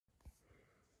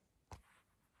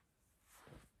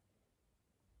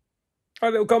Hi,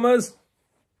 little comers.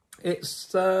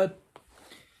 It's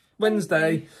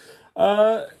Wednesday.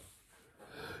 No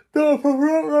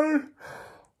problem.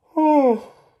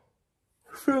 Oh,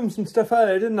 filmed some stuff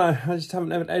earlier, didn't I? I just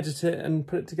haven't edited it and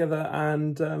put it together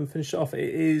and finished it off.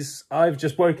 I've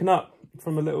just woken up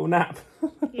from a little nap.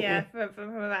 Yeah,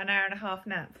 from about an hour and a half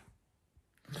nap.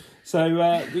 So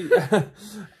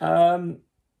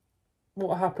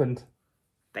what happened?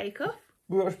 Bake Off?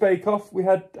 We watched Bake Off. We've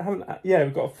got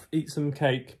to eat some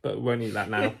cake, but we won't eat that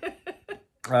now.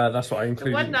 That's what I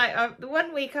included. The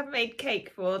one week I've made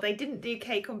cake for, they didn't do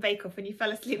cake on Bake Off and you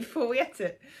fell asleep before we ate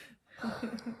it.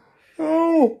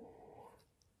 Oh,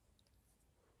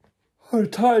 I'm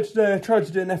tired today. I tried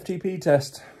to do an FTP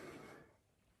test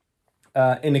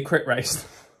in a crit race,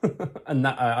 and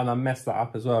I messed that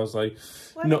up as well. So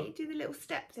why don't you do the little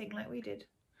step thing like we did?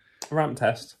 Ramp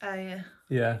test. Oh yeah.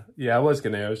 Yeah. I was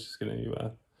just gonna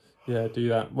do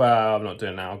that. Well, I'm not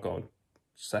doing it now. I've got a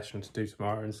session to do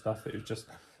tomorrow and stuff. It was just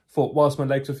thought whilst my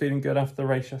legs were feeling good after the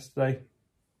race yesterday.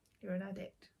 You're an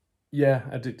addict. Yeah,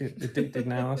 addicted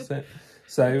now. That's it.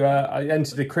 So I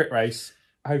entered a crit race,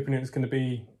 hoping it was going to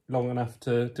be long enough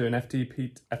to do an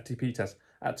FTP test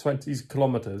at 20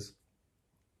 kilometres.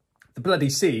 The bloody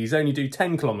C's only do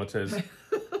 10 kilometres. There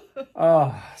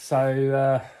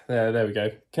we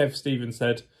go. Kev Stevens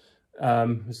said,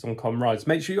 it's on Com Rides.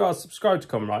 Make sure you are subscribed to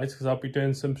Com Rides because I'll be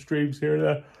doing some streams here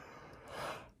and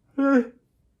there.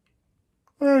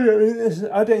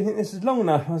 I don't think this is long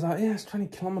enough. I was like, yeah, it's 20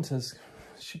 kilometres.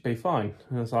 Should be fine.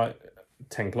 And I was like,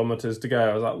 10 kilometres to go.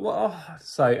 I was like, what?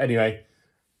 So anyway,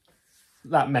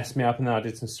 that messed me up. And then I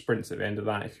did some sprints at the end of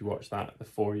that. If you watch that, the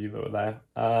four of you that were there.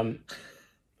 I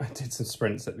did some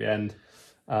sprints at the end.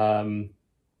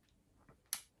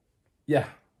 Yeah,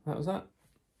 that was that.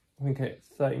 I think I hit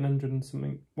 1300 and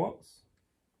something watts.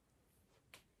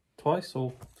 Twice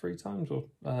or three times or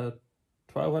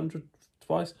 1200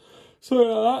 twice. Something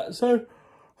like that. So,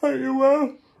 hope you're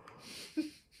well.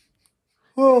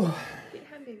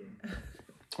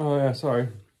 Oh yeah, sorry.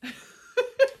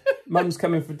 Mum's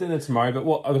coming for dinner tomorrow, but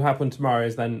what will happen tomorrow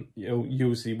is then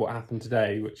you'll see what happened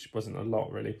today, which wasn't a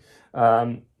lot really.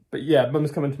 But yeah,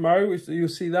 Mum's coming tomorrow, so you'll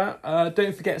see that.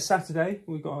 Don't forget Saturday,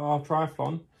 we've got our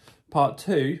triathlon. Part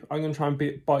 2, I'm going to try and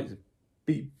beat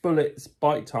Bullet's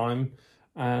bike time,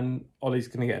 and Ollie's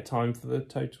going to get a time for the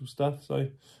total stuff. So,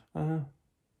 yeah,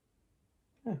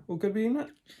 all good being that.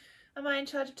 Am I in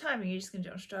charge of time or are you just going to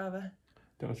do it on Strava?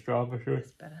 Do it on Strava, sure.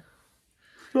 It's better.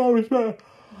 Strava's better.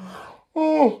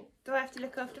 Oh! Do I have to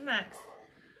look after Max?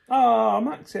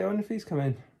 Max here. I wonder if he's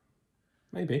coming.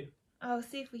 Maybe. I'll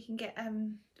see if we can get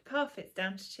the Parfits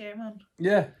down to cheer him on.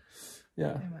 Yeah. I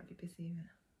might be busy.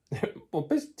 Well,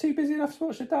 too busy enough to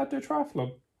watch your dad do a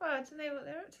triathlon. Well, I don't know what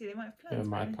they're up to. They might have plans. Yeah,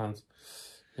 might have plans.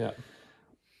 Yeah.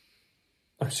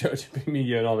 I'm sure it should be me,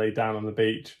 you and Ollie down on the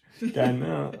beach going,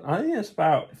 I think it's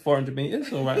about 400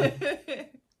 metres or whatever.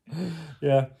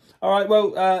 Yeah. All right,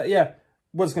 well, yeah.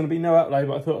 Was going to be no upload,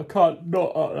 but I thought I can't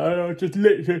not upload. I just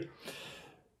literally...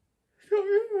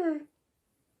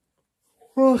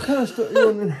 Well, I can't stop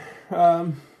yawning.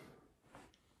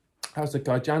 How's the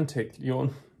gigantic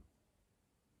yawn?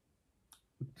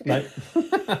 No.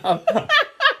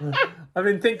 I've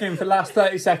been thinking for the last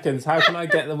 30 seconds, how can I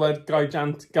get the word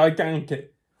gigantic?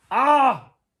 Gigantic.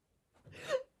 How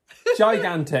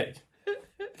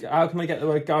can I get the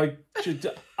word I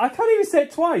can't even say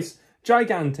it twice.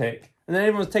 Gigantic. And then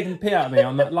everyone's taking the pee out of me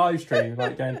on that live stream,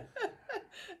 like going...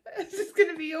 It's just going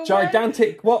to be your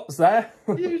gigantic word. What's there?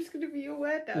 You're just going to be your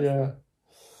word now. Yeah.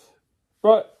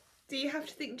 Right. Do you have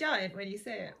to think giant when you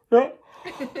say it?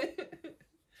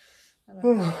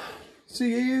 Yeah. See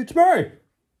you tomorrow.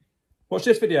 Watch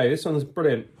this video. This one's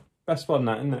brilliant. Best one,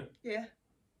 that, isn't it? Yeah.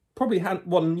 Probably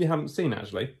one you haven't seen,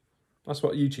 actually. That's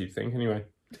what YouTube think, anyway.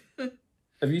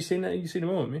 Have you seen it? You've seen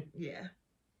them all, haven't you? Yeah.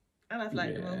 And I've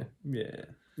liked them all. Yeah.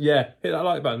 Yeah. Hit that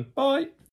like button. Bye.